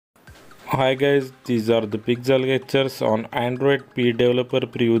Hi guys, these are the pixel gestures on Android P Developer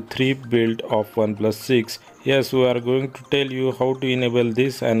Preview 3 build of OnePlus 6. Yes, we are going to tell you how to enable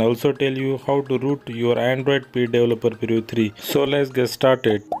this and also tell you how to root your Android P Developer Preview 3. So let's get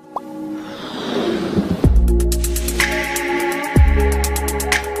started.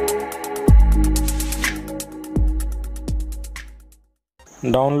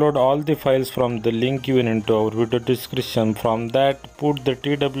 Download all the files from the link given into our video description. From that, put the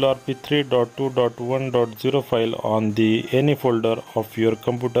twrp 3.2.1.0 file on the any folder of your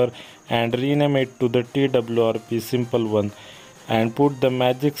computer and rename it to the twrp simple one, and put the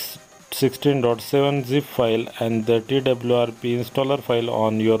magic 16.7 zip file and the twrp installer file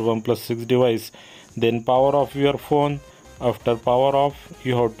on your OnePlus 6 device. Then power off your phone. After power off,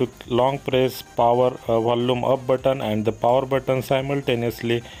 you have to long press power volume up button and the power button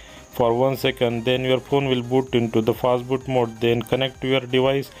simultaneously for 1 second. Then your phone will boot into the fast boot mode. Then connect to your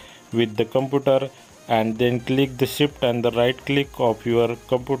device with the computer and then click the shift and the right click of your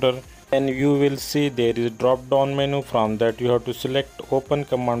computer. Then you will see there is a drop down menu. From that you have to select open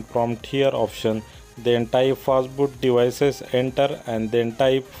command prompt here option. Then type fastboot devices, enter, and then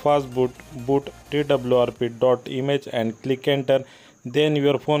type fastboot boot twrp.image and click enter. Then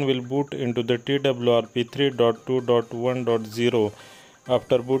your phone will boot into the twrp 3.2.1.0.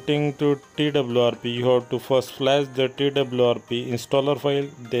 After booting to twrp, you have to first flash the twrp installer file,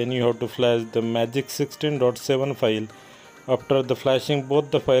 then you have to flash the magic 16.7 file. After the flashing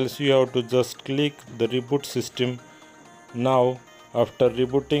both the files, you have to just click the reboot system. Now after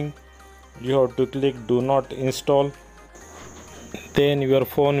rebooting, you have to click do not install. Then your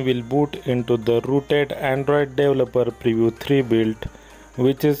phone will boot into the rooted Android Developer Preview 3 build,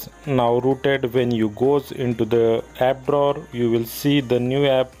 which is now rooted. When you goes into the app drawer, you will see the new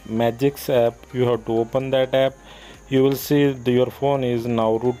app, Magix app. You have to open that app. You will see your phone is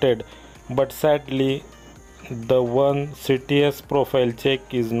now rooted, but sadly the one CTS profile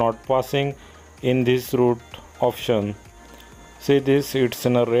check is not passing in this root option. See this, it's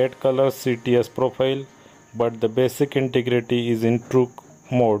in a red color CTS profile, but the basic integrity is in true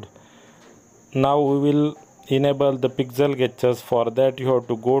mode. Now we will enable the pixel gestures. For that you have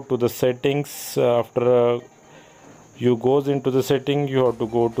to go to the settings. After you goes into the setting, you have to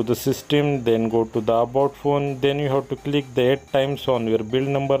go to the system, then go to the about phone, then you have to click the 8 times on your build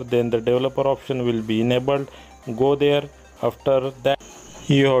number, then the developer option will be enabled. Go there. After that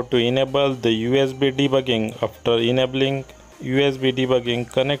you have to enable the USB debugging. After enabling USB debugging,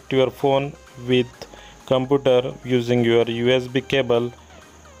 connect your phone with computer using your USB cable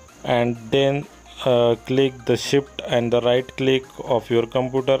and then click the shift and the right click of your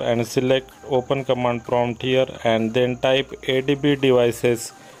computer and select open command prompt here and then type adb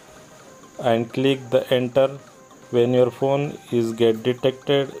devices and click the enter. When your phone is get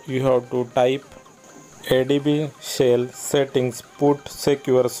detected, you have to type adb shell settings put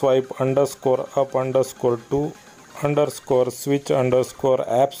secure swipe underscore up underscore to underscore switch underscore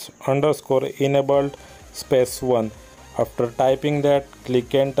apps underscore enabled space 1. After typing that,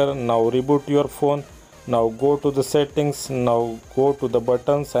 click enter. Now reboot your phone. Now go to the settings. Now go to the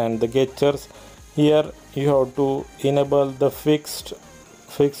buttons and the gestures. Here you have to enable the fixed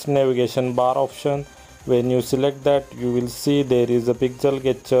navigation bar option. When you select that, you will see there is a pixel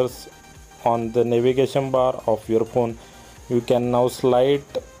gestures on the navigation bar of your phone. You can now slide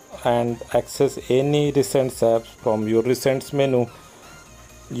and access any recent apps from your recents menu.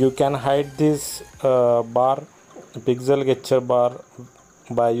 You can hide this pixel gesture bar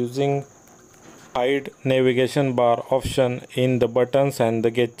by using hide navigation bar option in the buttons and the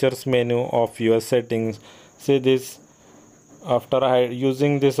gestures menu of your settings. See this, after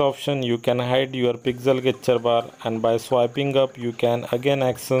using this option you can hide your pixel gesture bar, and by swiping up you can again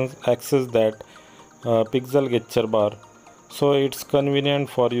access that pixel gesture bar. So it's convenient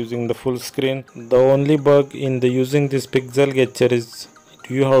for using the full screen. The only bug in the using this pixel gesture is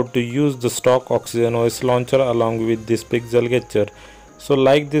you have to use the stock Oxygen OS launcher along with this pixel gesture. So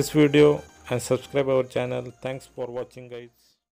like this video and subscribe our channel. Thanks for watching guys.